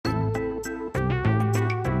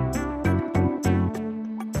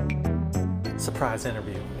Surprise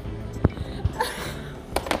interview.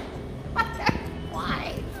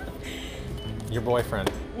 Why? Your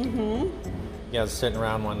boyfriend. Mm-hmm. You guys are sitting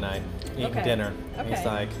around one night, eating dinner. And he's Okay.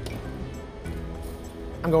 like,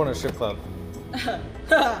 I'm going to a strip club.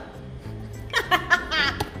 I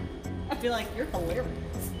feel like you're hilarious.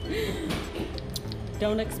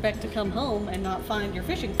 Don't expect to come home and not find your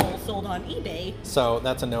fishing pole sold on eBay. So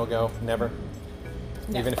that's a no-go. Never.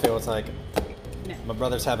 No. Even if it was like, No. my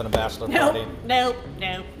brother's having a bachelor party. No.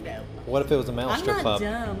 What if it was a male I'm strip not club?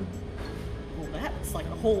 dumb. Well, that's like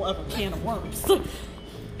a whole other can of worms.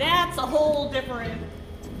 That's a whole different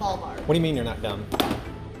ballpark. What do you mean you're not dumb?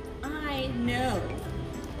 I know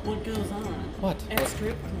what goes on. What? At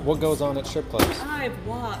strip clubs. What goes on at strip clubs? I've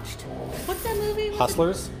watched. What's that movie?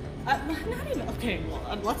 Hustlers? Not even. Okay,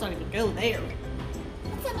 well, let's not even go there.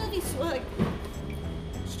 What's that movie? Like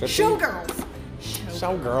Stripping? Showgirls.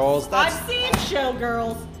 Showgirls. That's I've seen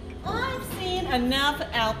Showgirls. I've seen enough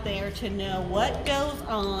out there to know what goes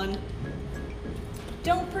on.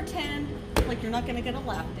 Don't pretend like you're not going to get a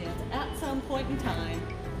lap dance at some point in time.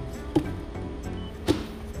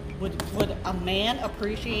 Would a man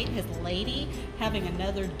appreciate his lady having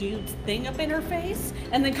another dude's thing up in her face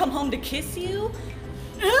and then come home to kiss you?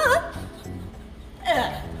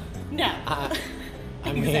 No.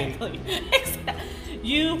 I mean, Exactly.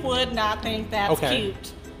 You would not think that's Okay.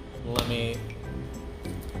 cute.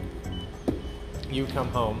 You come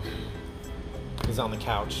home. He's on the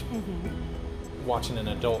couch watching an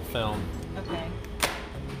adult film, Okay.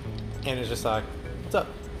 and it's just like, what's up?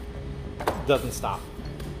 Doesn't stop.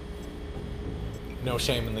 No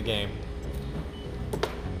shame in the game.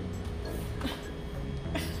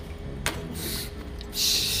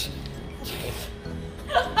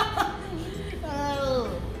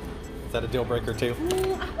 Oh. Is that a deal breaker too?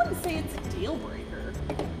 I wouldn't say it's a deal breaker,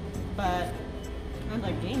 but I'm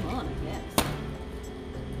like, game on, I guess.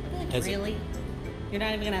 Like, Is it? really? You're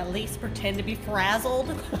not even gonna at least pretend to be frazzled?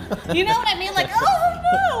 You know what I mean? Like,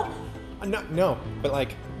 oh No, but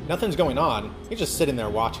like, nothing's going on. He's just sitting there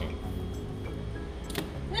watching.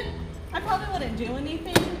 no! I probably wouldn't do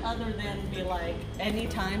anything other than be like,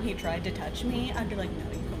 anytime he tried to touch me, I'd be like, no,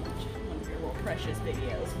 you can watch one of your little precious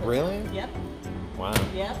videos. Really? Yep. Wow.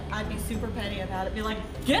 Yep, I'd be super petty about it. Be like,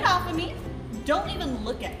 get off of me. Don't even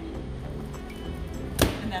look at me.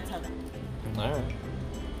 And that's how that All right.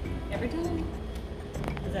 every time.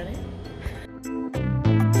 Is that it?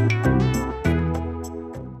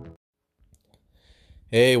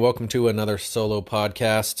 Hey, welcome to another solo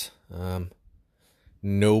podcast.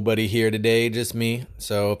 Nobody here today, just me.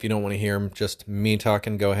 So if you don't want to hear just me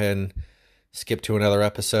talking, go ahead and skip to another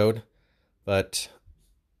episode. But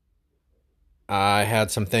I had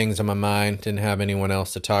some things on my mind, didn't have anyone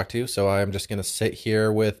else to talk to, so I'm just going to sit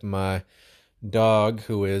here with my dog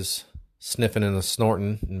who is sniffing and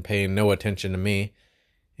snorting and paying no attention to me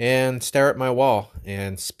and stare at my wall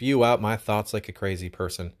and spew out my thoughts like a crazy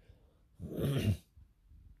person.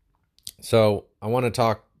 So I want to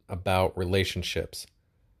talk about relationships.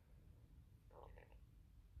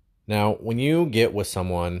 Now, when you get with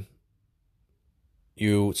someone,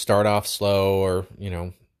 you start off slow or,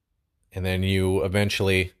 and then you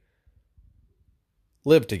eventually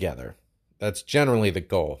live together. That's generally the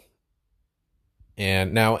goal.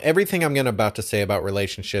 And now everything I'm about to say about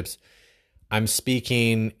relationships, I'm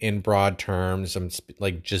speaking in broad terms. I'm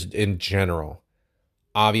like just in general.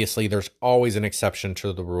 Obviously, there's always an exception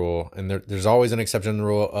to the rule, and there's always an exception to the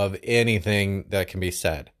rule of anything that can be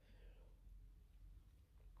said.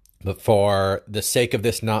 But for the sake of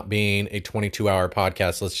this not being a 22-hour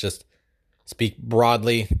podcast, let's just speak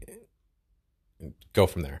broadly, go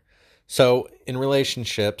from there. So in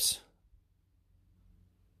relationships,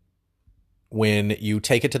 when you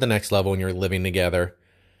take it to the next level and you're living together,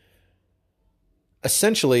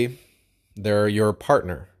 essentially, they're your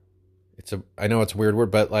partner. I know it's a weird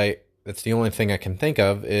word, but like that's the only thing I can think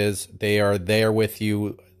of is they are there with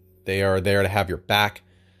you. They are there to have your back.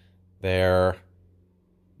 They're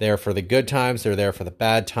there for the good times. They're there for the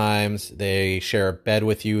bad times. They share a bed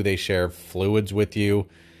with you. They share fluids with you.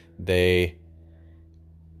 They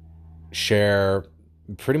share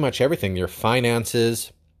pretty much everything, your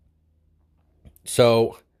finances.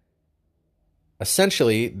 So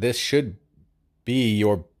essentially, this should be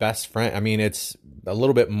your best friend. I mean, it's a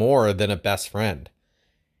little bit more than a best friend.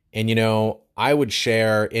 And, I would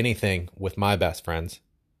share anything with my best friends.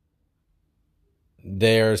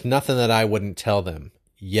 There's nothing that I wouldn't tell them.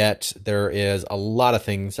 Yet there is a lot of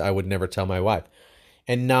things I would never tell my wife.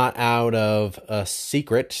 And not out of a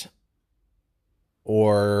secret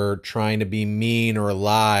or trying to be mean or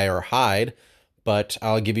lie or hide, but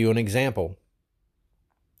I'll give you an example.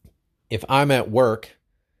 if I'm at work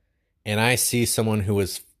and I see someone who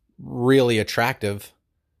is really attractive,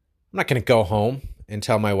 I'm not going to go home and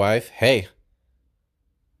tell my wife, hey,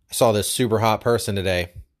 I saw this super hot person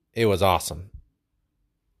today. It was awesome.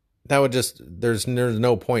 That would just, there's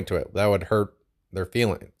no point to it. That would hurt their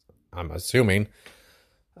feelings, I'm assuming.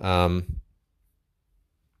 But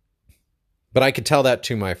I could tell that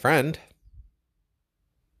to my friend.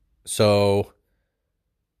 So,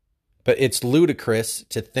 but it's ludicrous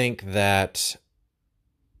to think that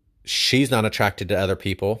she's not attracted to other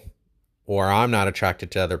people, or I'm not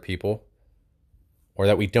attracted to other people, or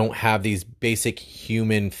that we don't have these basic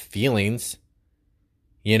human feelings,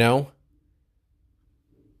 you know?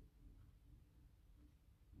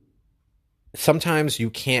 Sometimes you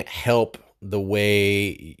can't help the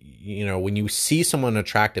way, when you see someone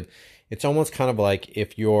attractive, it's almost kind of like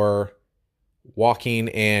if you're walking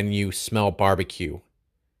and you smell barbecue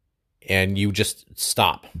and you just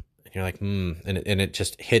stop. You're like, and it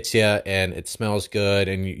just hits you and it smells good,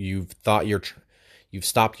 and you've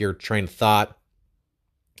stopped your train of thought,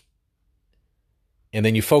 and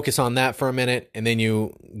then you focus on that for a minute, and then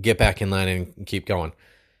you get back in line and keep going.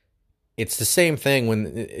 It's the same thing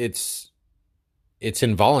when it's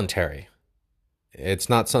involuntary. It's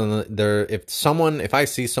not something that if I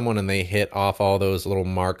see someone and they hit off all those little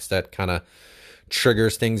marks that kind of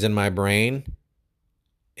triggers things in my brain,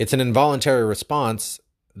 it's an involuntary response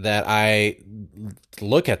that I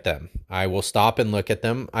look at them. I will stop and look at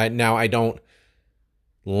them. I don't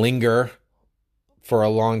linger for a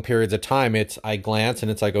long periods of time. I glance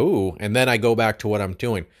and it's like, ooh, and then I go back to what I'm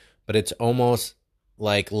doing. But it's almost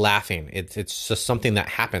like laughing. It's just something that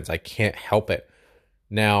happens. I can't help it.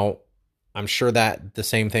 Now, I'm sure that the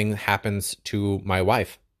same thing happens to my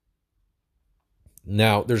wife.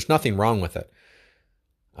 Now, there's nothing wrong with it.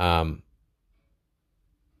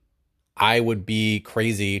 I would be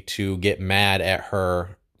crazy to get mad at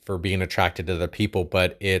her for being attracted to other people,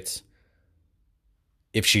 but if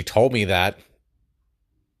she told me that,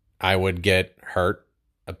 I would get hurt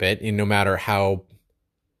a bit, no matter how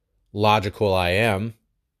logical I am,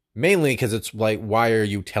 mainly because it's like, why are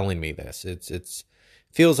you telling me this? It's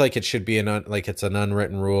feels like it should be it's an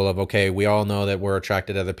unwritten rule of, okay, we all know that we're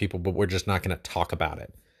attracted to other people, but we're just not going to talk about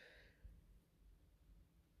it.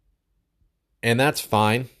 And that's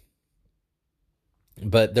fine.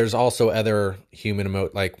 But there's also other human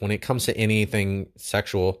like when it comes to anything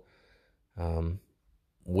sexual,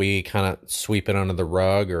 we kind of sweep it under the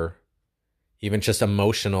rug, or even just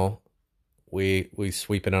emotional, we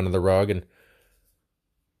sweep it under the rug. And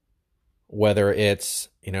whether it's,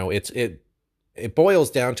 it boils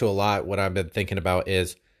down to a lot. What I've been thinking about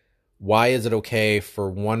is, why is it okay for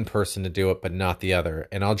one person to do it but not the other?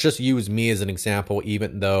 And I'll just use me as an example,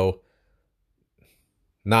 even though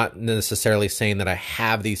not necessarily saying that I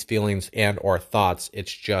have these feelings and or thoughts.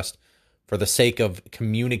 It's just for the sake of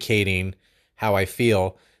communicating how I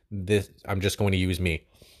feel. I'm just going to use me.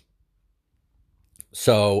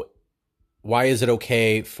 So why is it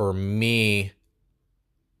okay for me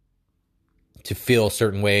to feel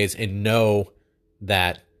certain ways and know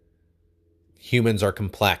that humans are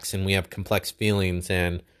complex and we have complex feelings?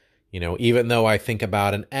 And, even though I think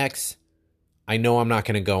about an ex, I know I'm not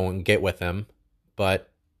going to go and get with them, but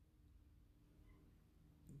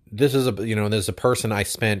this is a person I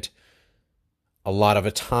spent a lot of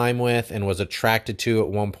a time with and was attracted to at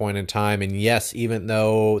one point in time. And yes, even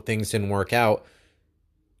though things didn't work out,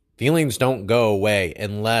 feelings don't go away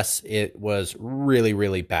unless it was really,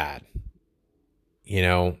 really bad.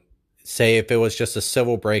 Say if it was just a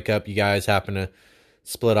civil breakup, you guys happen to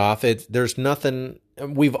split off. There's nothing,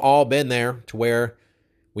 we've all been there to where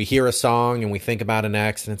we hear a song and we think about an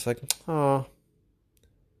ex and it's like, oh.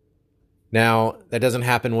 Now, that doesn't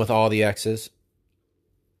happen with all the exes.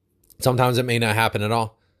 Sometimes it may not happen at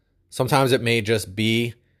all. Sometimes it may just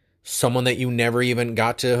be someone that you never even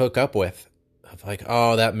got to hook up with. Of like,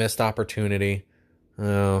 oh, that missed opportunity.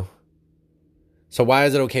 Oh. So why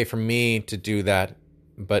is it okay for me to do that,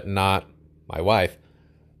 but not my wife?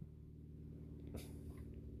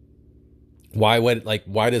 Why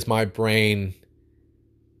does my brain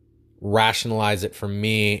rationalize it for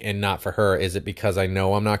me and not for her? Is it because I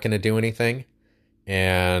know I'm not going to do anything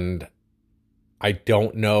and I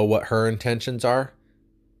don't know what her intentions are,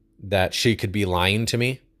 that she could be lying to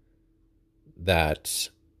me, that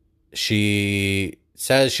she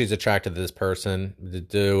says she's attracted to this person?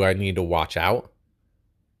 Do I need to watch out?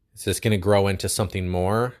 Is this going to grow into something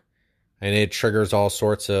more? And it triggers all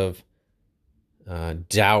sorts of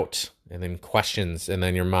doubt and then questions, and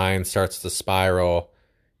then your mind starts to spiral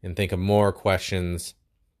and think of more questions.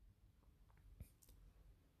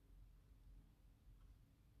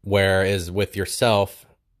 Whereas with yourself,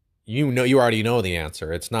 you already know the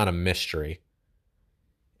answer. It's not a mystery.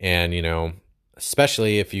 And,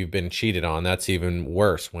 especially if you've been cheated on, that's even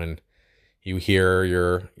worse when you hear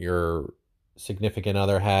your significant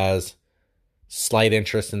other has slight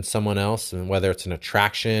interest in someone else, and whether it's an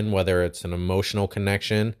attraction, whether it's an emotional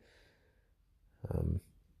connection.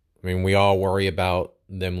 We all worry about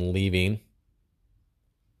them leaving,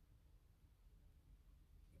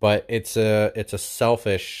 but it's a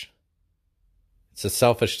selfish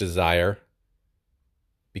desire,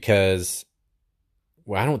 because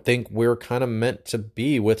I don't think we're kind of meant to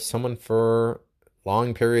be with someone for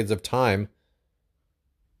long periods of time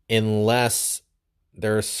unless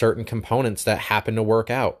there are certain components that happen to work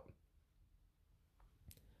out.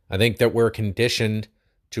 I think that we're conditioned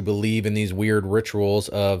to believe in these weird rituals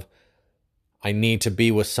of, I need to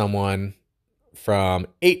be with someone from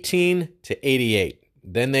 18 to 88.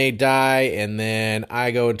 Then they die, and then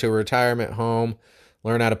I go into a retirement home,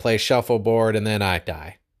 learn how to play shuffleboard, and then I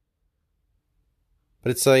die.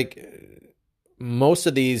 But it's like most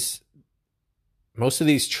of these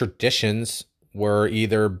traditions were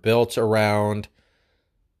either built around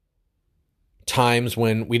times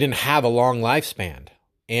when we didn't have a long lifespan,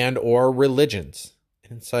 and or religions.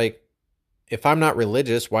 And it's like, if I'm not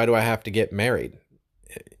religious, why do I have to get married?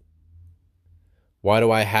 Why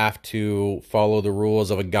do I have to follow the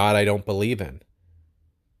rules of a God I don't believe in?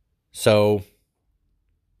 So,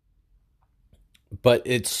 but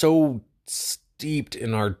it's so steeped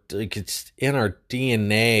in it's in our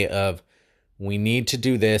DNA of, we need to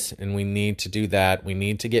do this and we need to do that. We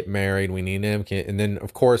need to get married. We need to, and then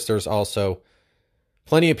of course there's also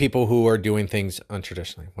plenty of people who are doing things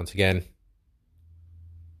untraditionally. Once again,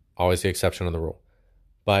 always the exception of the rule.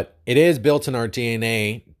 But it is built in our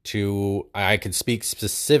DNA to, I could speak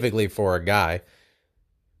specifically for a guy,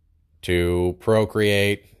 to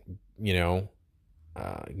procreate, get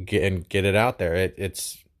it out there.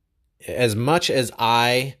 It's as much as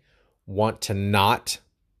I want to not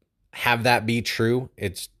have that be true,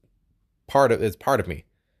 it's part of me.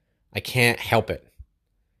 I can't help it.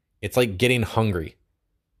 It's like getting hungry.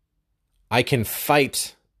 I can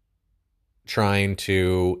fight trying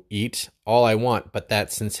to eat all I want, but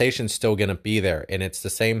that sensation's still going to be there. And it's the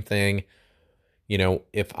same thing,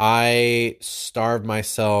 if I starve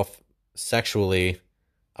myself sexually,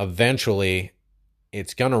 eventually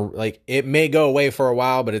it's going to, it may go away for a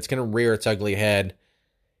while, but it's going to rear its ugly head,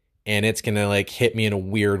 and it's going to hit me in a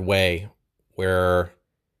weird way where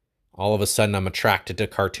all of a sudden I'm attracted to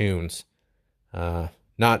cartoons.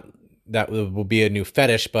 Not that will be a new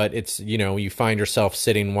fetish, but it's, you find yourself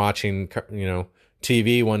sitting watching,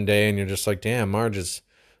 TV one day, and you're just like, damn, Marge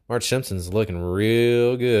Simpson's looking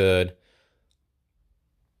real good.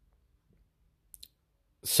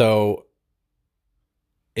 So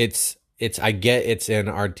I get it's in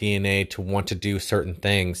our DNA to want to do certain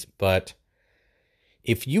things, but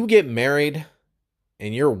if you get married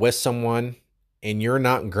and you're with someone and you're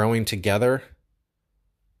not growing together,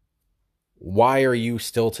 why are you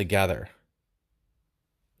still together?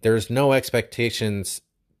 There's no expectations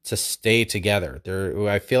to stay together.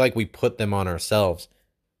 I feel like we put them on ourselves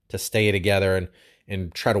to stay together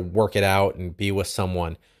and try to work it out and be with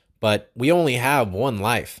someone. But we only have one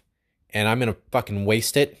life, and I'm going to fucking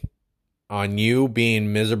waste it on you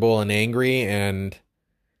being miserable and angry, and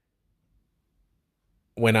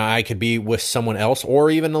when I could be with someone else or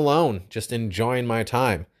even alone, just enjoying my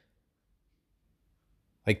time.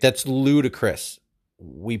 That's ludicrous.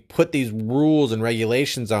 We put these rules and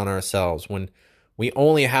regulations on ourselves when we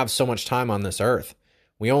only have so much time on this earth.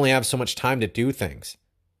 We only have so much time to do things.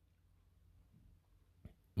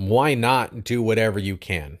 Why not do whatever you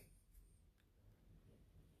can?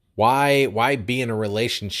 Why be in a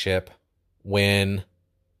relationship when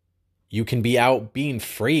you can be out being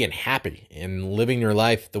free and happy and living your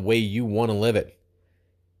life the way you want to live it?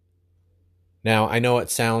 Now, I know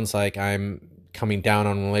it sounds like I'm coming down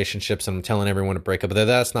on relationships and I'm telling everyone to break up, but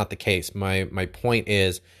that's not the case. My point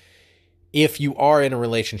is, if you are in a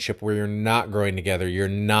relationship where you're not growing together, you're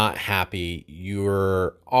not happy,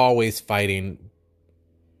 you're always fighting,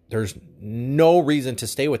 there's no reason to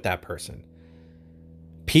stay with that person.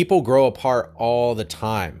 People grow apart all the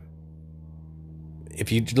time.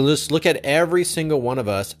 If you just look at every single one of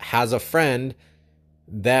us has a friend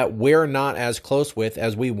that we're not as close with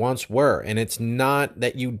as we once were. And it's not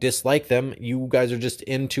that you dislike them. You guys are just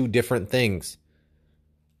into different things.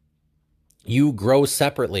 You grow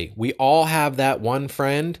separately. We all have that one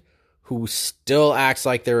friend who still acts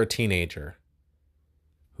like they're a teenager,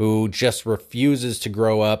 who just refuses to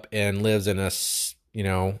grow up and lives in a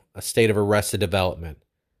state of arrested development.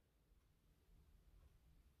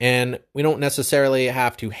 And we don't necessarily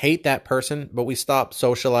have to hate that person, but we stop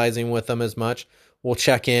socializing with them as much. We'll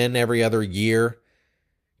check in every other year,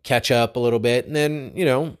 catch up a little bit, and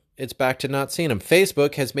then, it's back to not seeing them.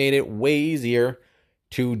 Facebook has made it way easier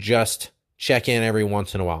to just check in every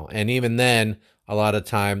once in a while. And even then, a lot of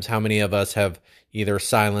times, how many of us have either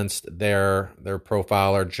silenced their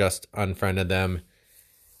profile or just unfriended them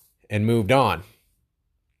and moved on?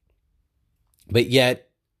 But yet,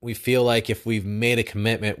 we feel like if we've made a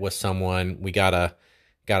commitment with someone, we gotta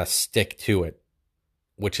stick to it,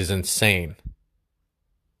 which is insane.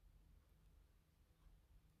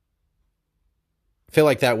 I feel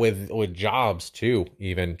like that with jobs too,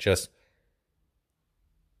 even just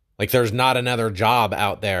like there's not another job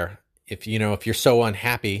out there. If you're so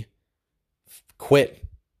unhappy, quit.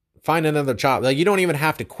 Find another job. Like, you don't even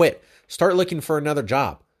have to quit. Start looking for another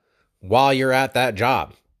job while you're at that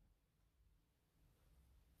job.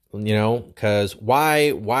 Because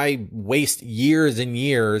why waste years and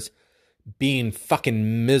years being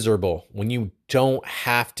fucking miserable when you don't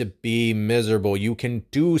have to be miserable? You can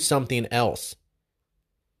do something else.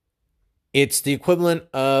 It's the equivalent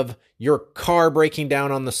of your car breaking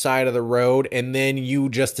down on the side of the road and then you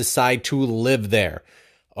just decide to live there.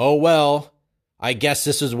 Oh, well, I guess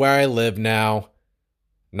this is where I live now.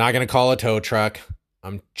 Not going to call a tow truck.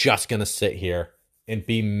 I'm just going to sit here and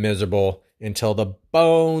be miserable until the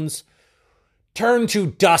bones turn to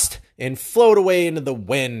dust and float away into the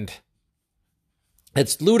wind.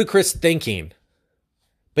 It's ludicrous thinking.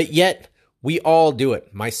 But yet, we all do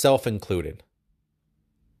it, myself included.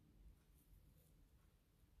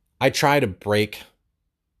 I try to break,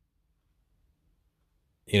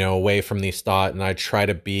 away from these thoughts, and I try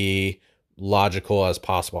to be logical as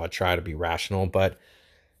possible. I try to be rational, but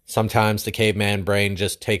sometimes the caveman brain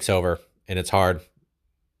just takes over, and it's hard.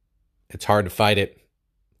 It's hard to fight it.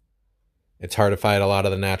 It's hard to fight a lot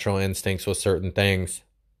of the natural instincts with certain things.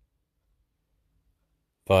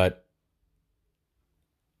 But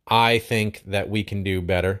I think that we can do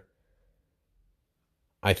better.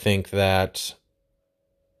 I think that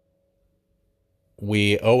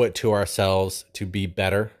we owe it to ourselves to be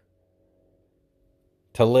better,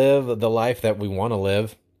 to live the life that we want to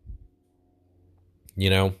live.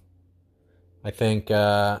 I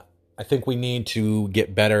think we need to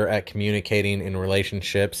get better at communicating in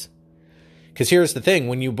relationships. Because here's the thing,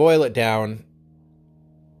 when you boil it down,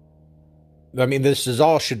 this is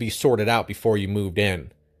all should be sorted out before you moved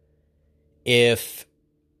in. If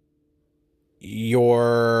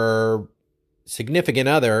your significant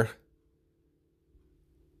other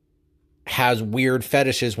has weird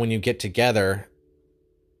fetishes when you get together,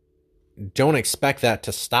 don't expect that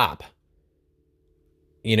to stop.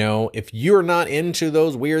 If you're not into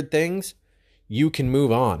those weird things, you can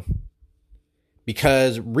move on.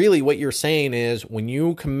 Because really what you're saying is when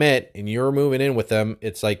you commit and you're moving in with them,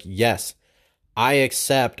 it's like, yes, I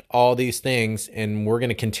accept all these things and we're going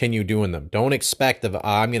to continue doing them. Don't expect that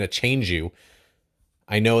I'm going to change you.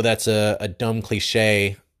 I know that's a dumb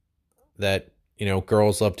cliche that,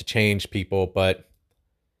 girls love to change people, but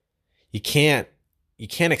you can't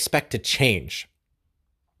expect to change.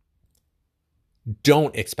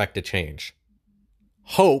 Don't expect to change.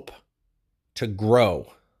 Hope to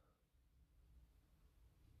grow.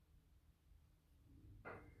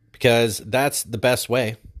 Because that's the best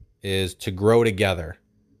way, is to grow together.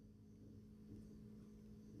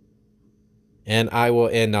 And I will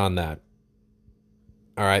end on that.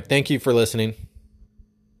 All right. Thank you for listening.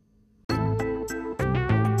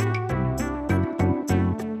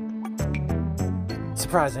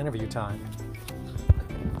 Surprise interview time.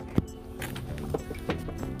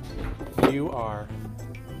 You are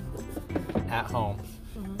at home,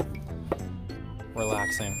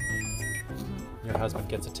 relaxing. Your husband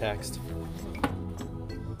gets a text.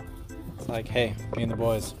 It's like, hey, me and the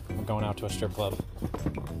boys, we're going out to a strip club.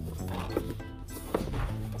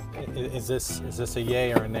 Is this a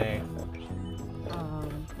yay or a nay?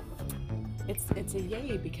 It's a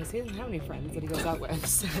yay because he doesn't have any friends that he goes out with.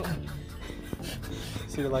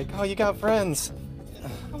 So you're like, oh, you got friends.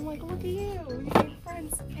 I'm like, look at you. You have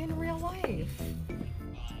friends in real life.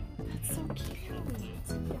 That's so cute.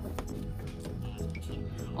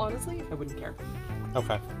 Honestly, I wouldn't care.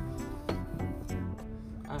 Okay.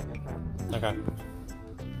 I get that. Okay.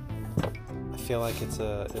 I feel like it's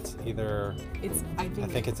either. I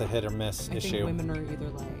think it's a hit or miss issue. I think women are either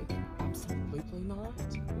like absolutely not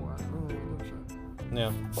or oh shit.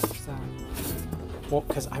 Yeah. So. Well,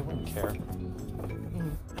 because I wouldn't care. I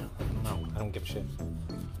don't know. I don't give a shit.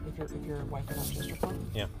 If your wife went out to a strip club?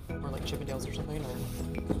 Yeah. Or like Chippendales or something? Or...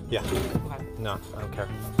 Yeah. Okay. No, I don't care.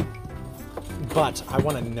 But I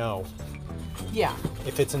want to know. Yeah.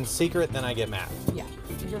 If it's in secret, then I get mad. Yeah.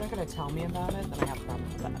 If you're not gonna tell me about it, then I have a problem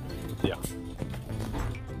with that. Yeah.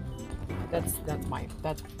 That's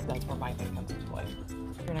where my thing comes into play.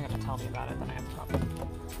 If you're not gonna tell me about it, then I have a problem.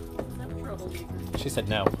 No troublemaker. She said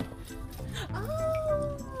no.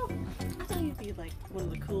 Oh, I thought you'd be like one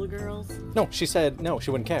of the cool girls. No, she said no. She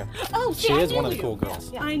wouldn't care. Oh, She is one of the cool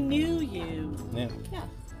girls. I knew you. Yeah. Yeah,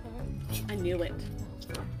 I knew it.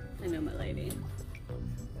 I know my lady.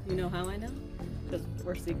 You know how I know? Because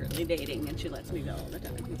we're secretly dating, and she lets me know all the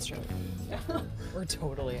time. It's true. We're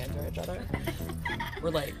totally into each other. We're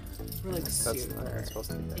like That's super not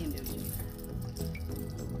supposed to be there. into each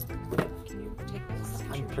other. Can you take this?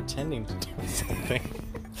 I'm pretending to do something.